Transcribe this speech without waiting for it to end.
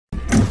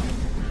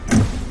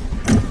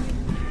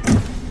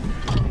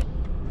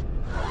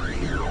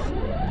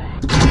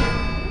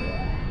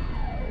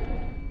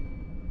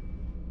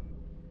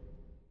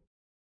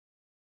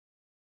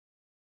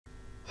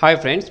Hi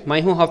friends,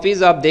 मैं हूं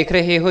हाफिज। आप देख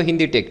रहे हो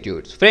Hindi take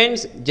tuts.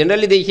 Friends,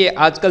 generally देखिए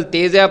आजकल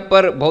तेज़ ऐप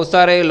पर बहुत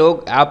सारे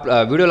लोग ऐप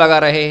वीडियो लगा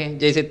रहे हैं।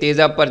 जैसे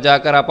तेज़ ऐप पर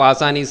जाकर आप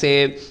आसानी से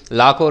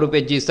लाखों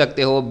रुपए जीत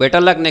सकते हो,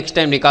 बेटर लक नेक्स्ट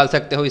टाइम निकाल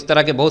सकते हो। इस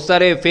तरह के बहुत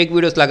सारे फेक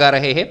वीडियोस लगा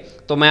रहे हैं।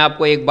 तो मैं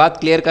आपको एक बात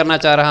क्लियर करना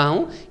चाह रहा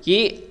हूँ कि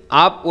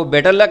आप वो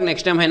बेटर लक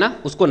नेक्स्ट टाइम है ना,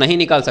 उसको नहीं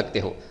निकाल सकते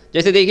हो।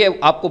 जैसे देखिए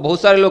आपको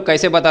बहुत सारे लोग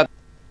कैसे बताते,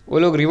 वो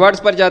लोग रिवार्ड्स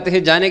पर जाते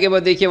हैं, जाने के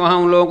बाद देखिए वहाँ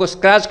उन लोगों को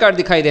स्क्रैच कार्ड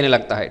दिखाई देने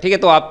लगता है। ठीक है,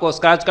 तो आपको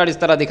स्क्रैच कार्ड इस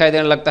तरह दिखाई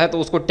देने लगता है, तो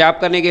उसको टैप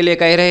करने के लिए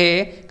कह रहे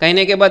हैं।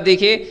 कहने के बाद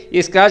देखिए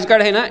ये स्क्रैच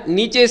कार्ड है ना,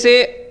 नीचे से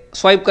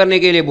स्वाइप करने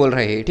के लिए बोल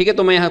रहे हैं। ठीक है,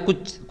 तो मैं यहाँ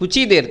कुछ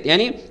ही देर,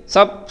 यानी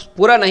सब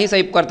पूरा नहीं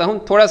स्वाइप करता हूँ,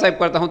 थोड़ा स्वाइप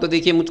करता हूँ, तो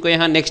देखिए मुझको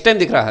यहाँ नेक्स्ट टाइम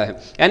दिख रहा है।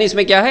 यानी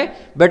इसमें क्या है,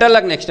 बेटर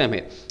लक नेक्स्ट टाइम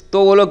है।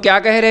 तो वो लोग क्या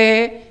कह रहे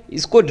हैं,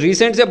 इसको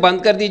रिसेंट से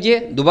बंद कर दीजिए,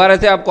 दोबारा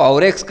से आपको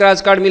और एक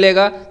स्क्रैच कार्ड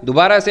मिलेगा,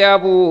 दोबारा से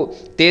आप वो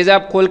तेज़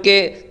ऐप खोल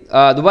के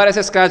दोबारा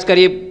से स्क्रैच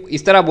करिए,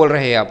 इस तरह बोल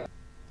रहे हैं आप।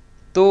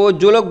 तो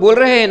जो लोग बोल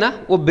रहे हैं ना,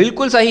 वो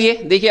बिल्कुल सही है।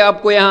 देखिए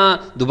आपको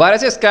यहाँ दोबारा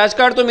से स्क्रैच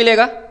कार्ड तो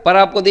मिलेगा, पर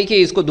आपको देखिए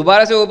इसको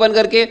दोबारा से ओपन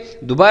करके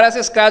दोबारा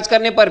से स्क्रैच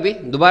करने पर भी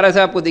दोबारा से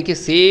आपको देखिए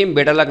same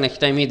better luck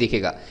next time ही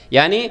दिखेगा।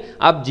 यानी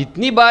आप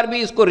जितनी बार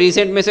भी इसको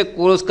रिसेंट में से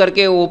क्लोज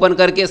करके ओपन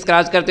करके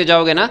स्क्रैच करते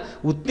जाओगे ना,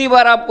 उतनी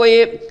बार आपको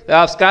ये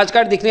स्क्रैच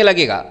कार्ड दिखने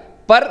लगेगा।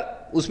 पर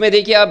उसमें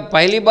देखिए आप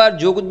पहली बार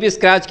जो कुछ भी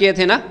स्क्रैच किए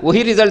थे ना,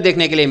 वही रिजल्ट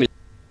देखने के लिए मिले।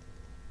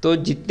 तो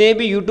जितने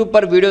भी YouTube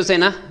पर वीडियोस है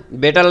ना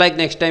बेटर लाइक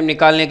नेक्स्ट टाइम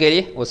निकालने के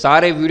लिए, वो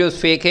सारे वीडियोस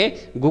फेक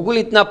है। गूगल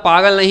इतना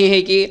पागल नहीं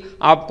है कि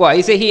आपको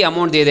ऐसे ही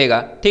अमाउंट दे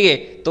देगा। ठीक है,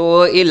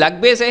 तो ये लक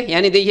बेस है।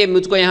 यानी देखिए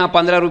मुझको यहाँ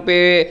 15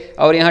 रुपये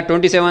और यहाँ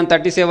 27,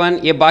 37,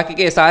 ये बाकी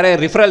के सारे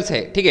रिफरल्स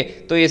है। ठीक है,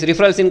 तो ये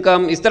रिफरल्स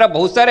इनकम इस तरह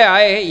बहुत सारे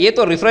आए हैं। ये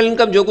तो रिफरल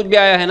इनकम जो कुछ भी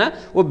आया है ना,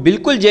 वो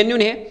बिल्कुल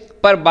जेन्युइन है।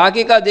 पर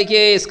बाकी का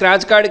देखिए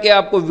स्क्रैच कार्ड के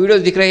आपको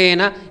वीडियोस दिख रहे हैं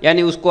ना,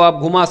 यानी उसको आप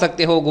घुमा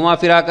सकते हो, घुमा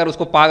फिरा कर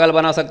उसको पागल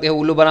बना सकते हो,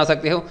 उल्लू बना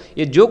सकते हो।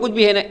 ये जो कुछ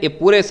भी है ना, ये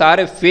पूरे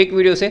सारे फेक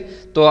वीडियोस है।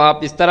 तो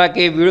आप इस तरह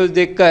के वीडियोस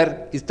देखकर,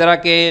 इस तरह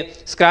के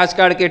स्क्रैच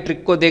कार्ड के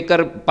ट्रिक को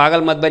देखकर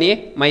पागल मत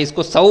बनिए। मैं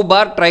इसको 100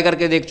 बार ट्राई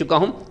करके देख चुका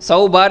हूँ।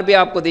 100 बार भी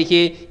आपको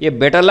देखिए ये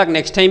बेटर लक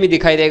नेक्स्ट टाइम ही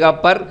दिखाई देगा।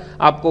 पर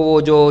आपको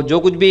वो जो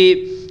कुछ भी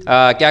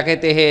क्या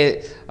कहते हैं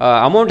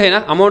अमाउंट है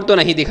ना, अमाउंट तो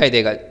नहीं दिखाई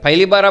देगा।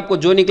 पहली बार आपको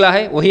जो निकला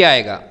है वही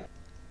आएगा।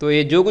 तो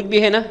ये जो कुछ भी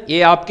है ना, ये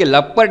आपके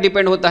लक पर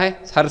डिपेंड होता है।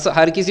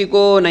 हर किसी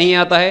को नहीं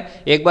आता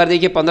है। एक बार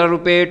देखिए 15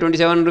 रुपये,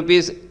 27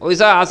 रुपीज़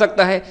वैसा आ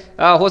सकता है।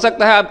 हो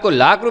सकता है आपको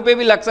लाख रुपए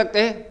भी लग सकते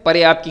हैं, पर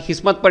ये आपकी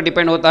किस्मत पर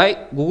डिपेंड होता है।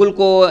 गूगल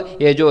को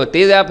ये जो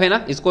तेज़ ऐप है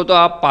ना, इसको तो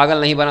आप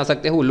पागल नहीं बना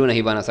सकते हो, उल्लू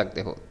नहीं बना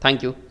सकते हो।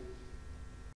 Thank you.